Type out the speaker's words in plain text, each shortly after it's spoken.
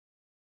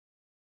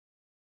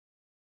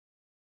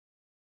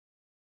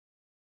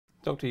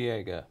Dr.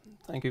 Jäger,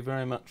 thank you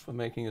very much for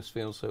making us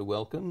feel so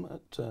welcome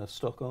at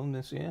Stockholm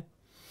this year.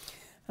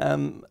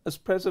 As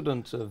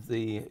president of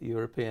the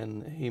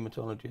European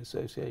Haematology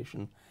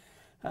Association,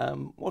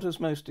 what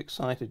has most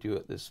excited you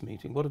at this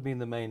meeting? What have been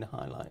the main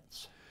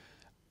highlights?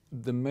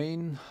 The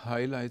main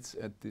highlights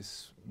at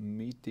this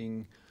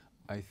meeting,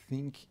 I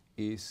think,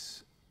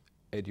 is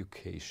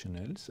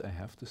educationals. I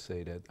have to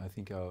say that I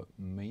think our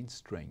main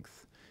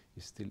strength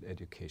is still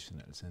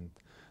educationals, and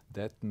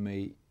that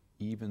may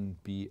even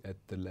be at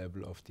the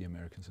level of the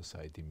American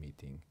Society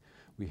meeting.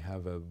 We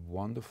have a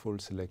wonderful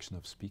selection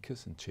of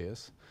speakers and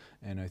chairs,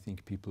 and I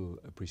think people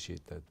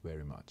appreciate that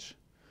very much.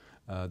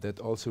 That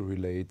also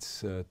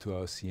relates to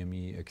our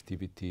CME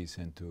activities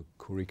and to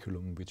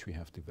curriculum which we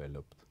have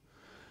developed.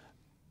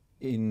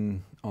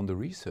 On the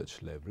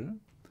research level,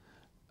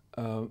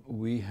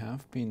 we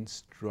have been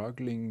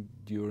struggling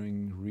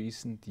during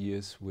recent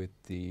years with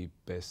the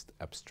best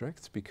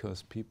abstracts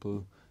because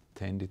people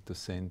tended to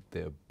send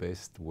their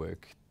best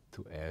work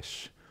to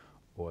ASH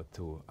or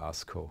to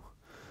ASCO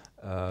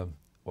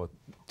or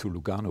to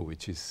Lugano,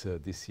 which is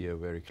this year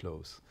very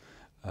close.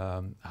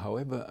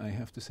 However, I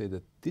have to say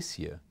that this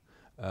year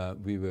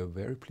we were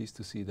very pleased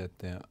to see that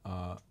there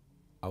are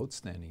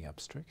outstanding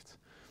abstracts.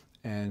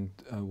 And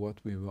what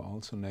we were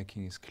also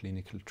lacking is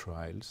clinical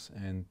trials,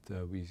 and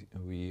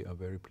we are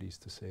very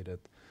pleased to say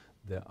that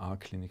there are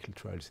clinical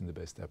trials in the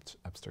best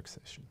abstract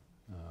session.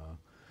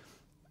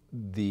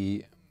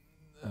 The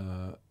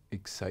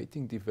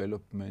exciting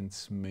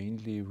developments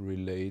mainly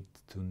relate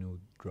to new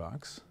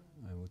drugs,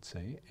 I would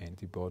say,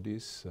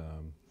 antibodies,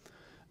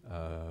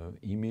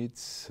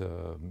 IMiDs,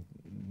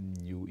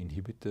 new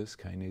inhibitors,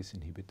 kinase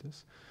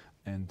inhibitors,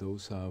 and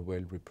those are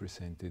well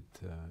represented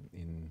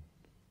in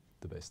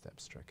the best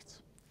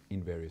abstracts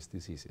in various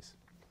diseases.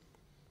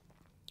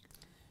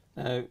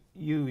 Now,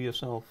 you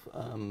yourself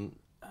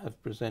have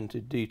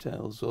presented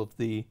details of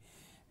the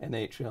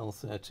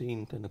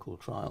NHL13 clinical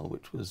trial,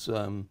 which was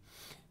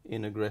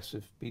in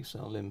aggressive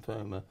B-cell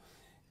lymphoma.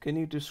 Can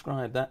you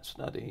describe that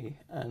study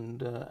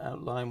and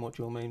outline what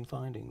your main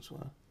findings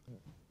were?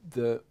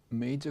 The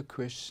major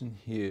question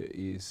here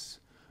is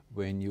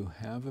when you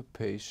have a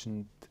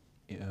patient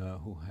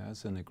who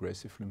has an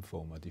aggressive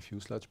lymphoma,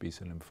 diffuse large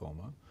B-cell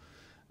lymphoma,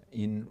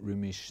 in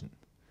remission,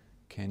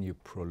 can you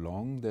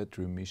prolong that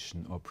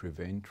remission or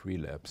prevent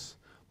relapse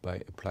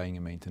by applying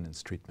a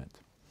maintenance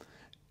treatment?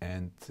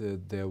 And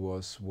there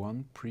was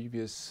one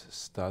previous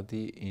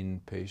study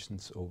in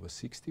patients over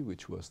 60,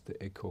 which was the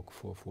ECOG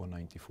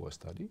 4494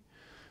 study,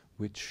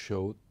 which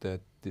showed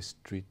that this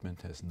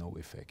treatment has no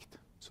effect.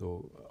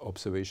 So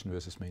observation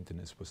versus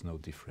maintenance was no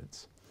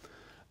difference.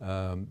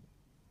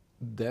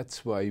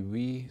 That's why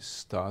we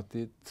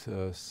started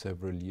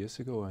several years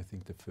ago. I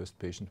think the first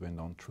patient went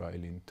on trial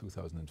in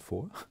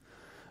 2004.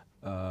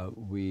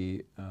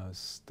 We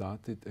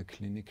started a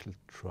clinical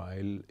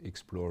trial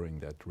exploring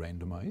that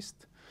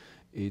randomized.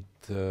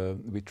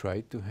 We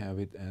tried to have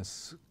it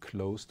as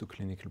close to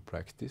clinical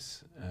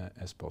practice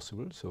as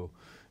possible. So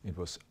it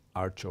was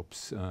R-CHOP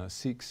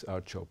 6,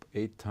 R-CHOP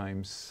 8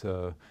 times,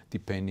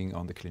 depending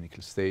on the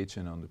clinical stage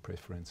and on the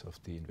preference of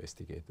the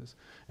investigators.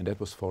 And that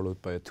was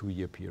followed by a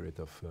 2-year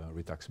period of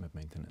Rituximab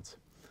maintenance.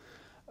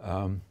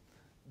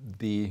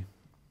 The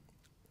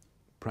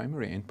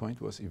primary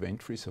endpoint was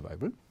event-free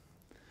survival.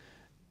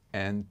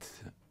 And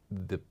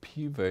the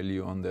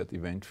p-value on that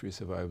event-free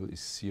survival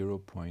is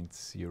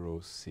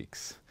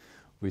 0.06,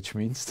 which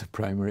means the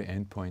primary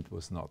endpoint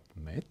was not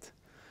met.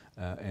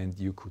 And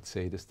you could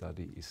say the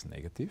study is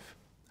negative.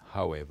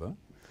 However,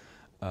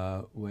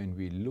 when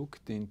we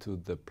looked into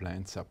the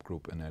planned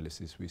subgroup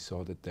analysis, we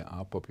saw that there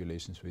are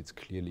populations which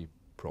clearly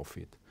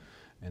profit.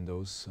 And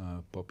those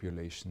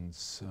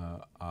populations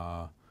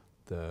are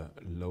the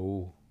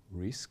low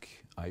risk,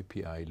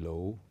 IPI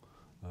low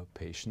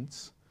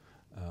patients.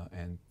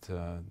 And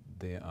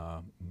they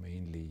are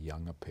mainly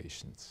younger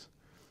patients,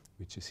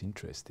 which is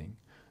interesting.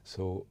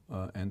 So,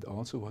 and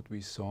also what we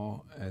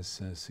saw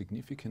as a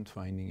significant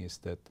finding is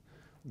that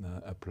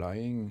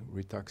applying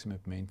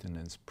Rituximab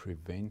maintenance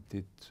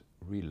prevented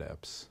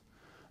relapse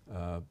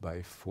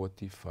by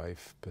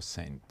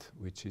 45%,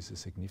 which is a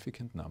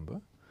significant number.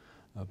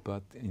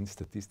 But in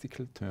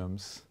statistical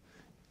terms,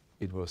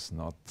 it was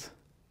not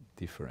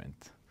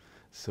different.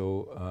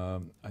 So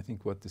I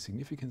think what the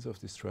significance of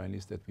this trial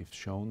is that we've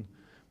shown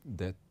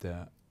that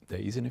there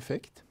is an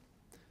effect.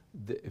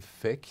 The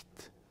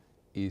effect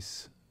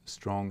is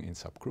strong in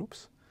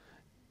subgroups,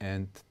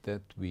 and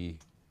that we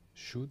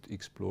should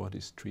explore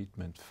this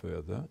treatment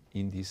further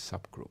in these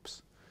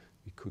subgroups.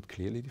 We could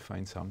clearly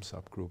define some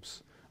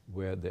subgroups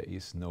where there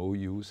is no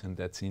use, and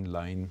that's in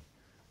line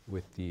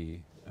with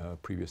the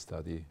previous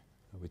study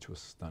which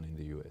was done in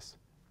the US.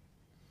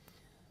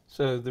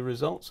 So the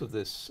results of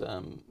this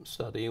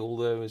study,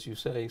 although, as you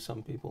say,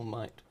 some people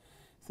might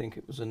think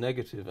it was a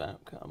negative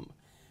outcome,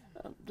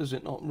 does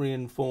it not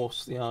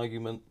reinforce the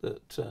argument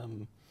that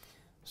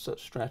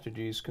such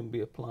strategies can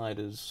be applied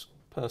as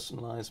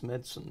personalized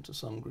medicine to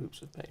some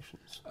groups of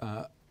patients?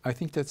 I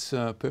think that's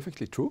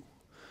perfectly true.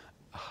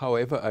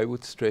 However, I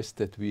would stress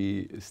that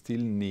we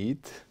still need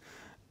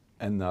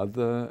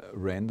another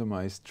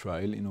randomized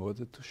trial in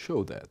order to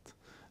show that.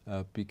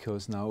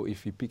 Because now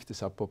if we pick the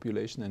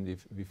subpopulation and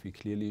if we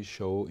clearly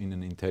show in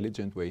an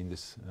intelligent way in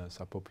this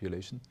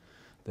subpopulation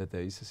that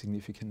there is a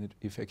significant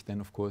effect, then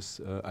of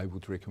course I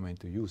would recommend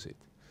to use it.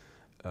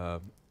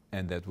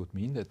 And that would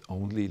mean that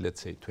only,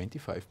 let's say,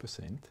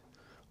 25%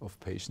 of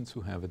patients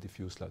who have a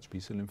diffuse large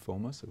B-cell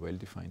lymphomas, a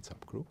well-defined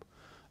subgroup,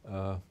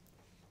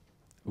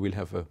 will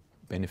have a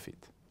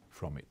benefit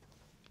from it.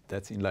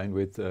 That's in line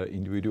with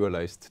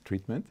individualized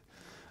treatment,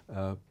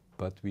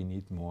 but we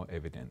need more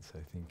evidence.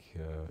 I think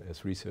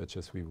as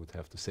researchers we would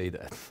have to say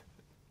that.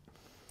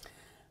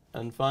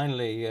 And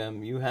finally,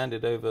 you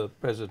handed over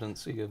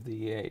presidency of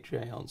the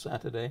EHA on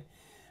Saturday.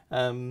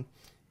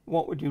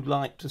 What would you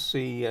like to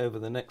see over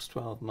the next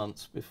 12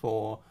 months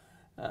before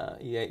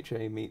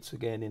EHA meets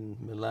again in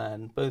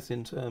Milan, both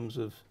in terms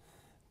of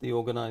the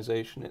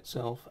organisation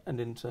itself and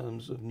in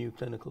terms of new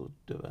clinical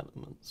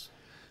developments?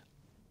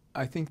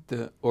 I think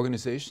the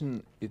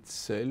organization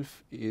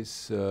itself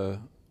is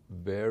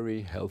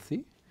very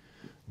healthy.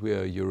 We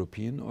are a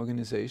European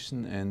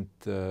organization, and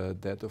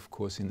that of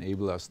course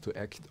enables us to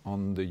act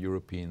on the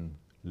European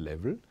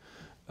level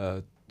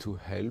to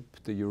help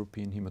the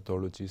European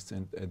hematologists.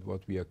 And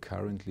what we are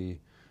currently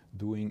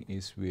doing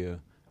is we are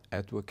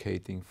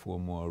advocating for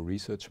more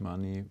research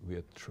money. We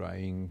are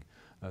trying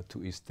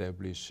to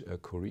establish a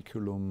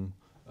curriculum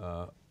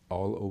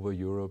all over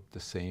Europe, the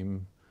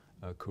same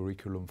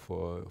curriculum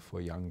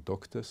for young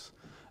doctors.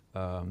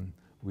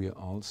 We are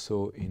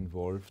also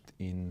involved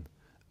in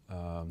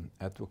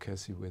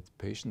advocacy with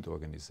patient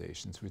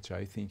organizations, which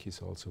I think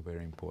is also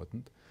very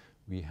important.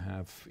 We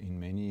have in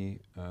many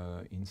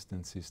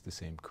instances the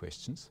same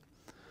questions,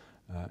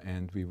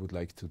 and we would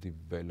like to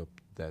develop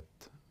that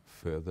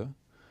further.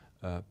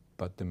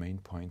 But the main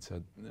points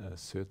are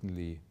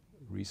certainly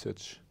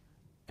research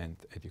and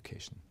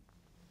education.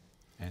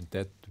 And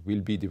that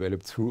will be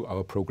developed through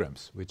our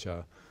programs, which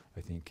are,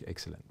 I think,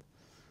 excellent.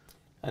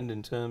 And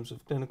in terms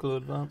of clinical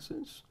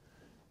advances?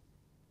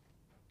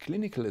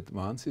 Clinical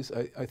advances,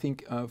 I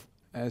think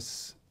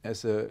as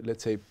a,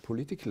 let's say,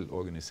 political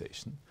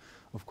organization,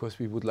 of course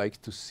we would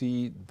like to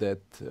see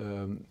that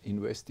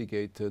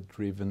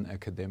investigator-driven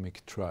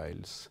academic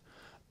trials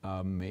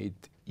are made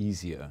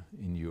easier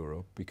in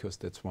Europe, because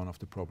that's one of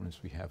the problems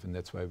we have, and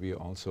that's why we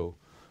also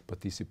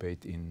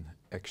participate in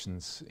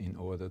actions in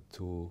order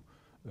to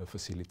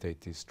facilitate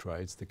these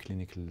trials. The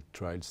Clinical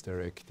Trials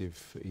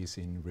Directive is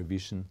in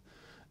revision,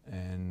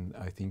 and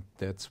I think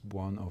that's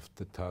one of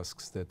the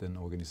tasks that an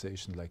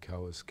organization like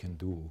ours can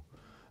do,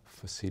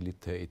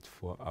 facilitate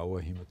for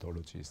our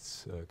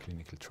hematologists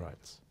clinical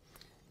trials.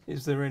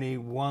 Is there any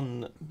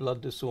one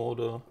blood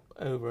disorder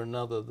over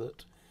another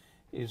that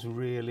is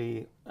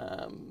really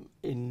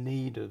in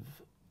need of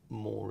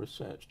more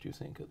research, do you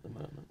think, at the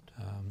moment?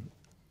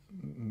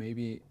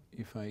 Maybe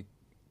if I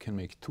can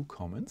make two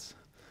comments.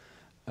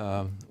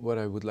 What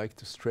I would like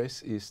to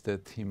stress is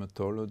that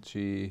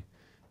hematology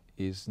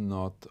is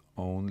not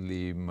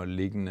only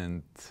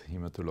malignant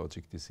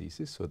hematologic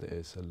diseases, so there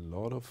is a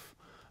lot of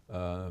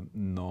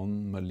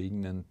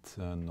non-malignant,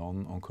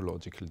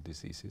 non-oncological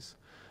diseases,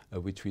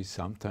 which we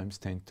sometimes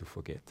tend to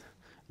forget,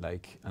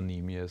 like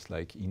anemias,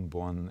 like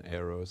inborn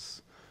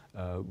errors,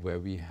 where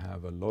we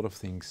have a lot of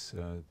things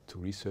to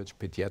research.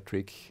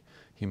 Pediatric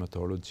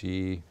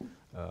hematology,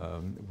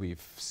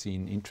 we've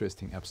seen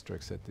interesting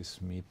abstracts at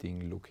this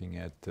meeting looking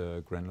at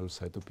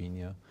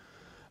granulocytopenia.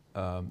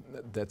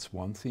 That's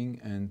one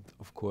thing, and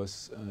of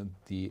course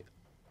the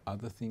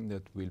other thing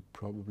that will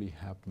probably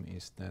happen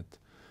is that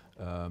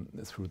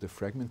through the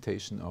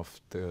fragmentation of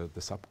the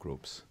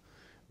subgroups,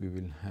 we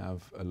will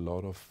have a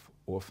lot of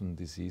orphan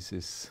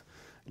diseases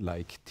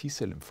like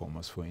T-cell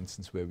lymphomas, for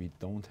instance, where we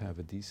don't have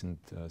a decent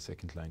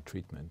second-line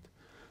treatment.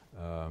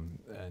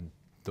 And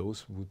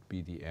those would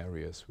be the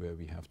areas where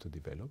we have to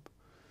develop.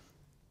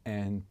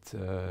 And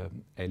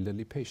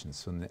elderly patients.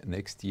 So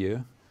next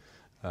year,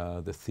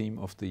 the theme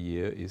of the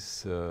year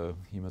is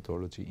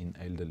hematology in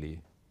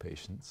elderly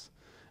patients.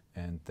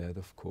 And that,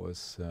 of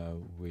course,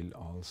 will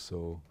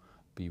also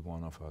be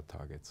one of our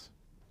targets.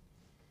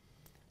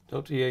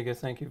 Dr. Jäger,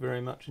 thank you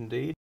very much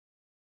indeed.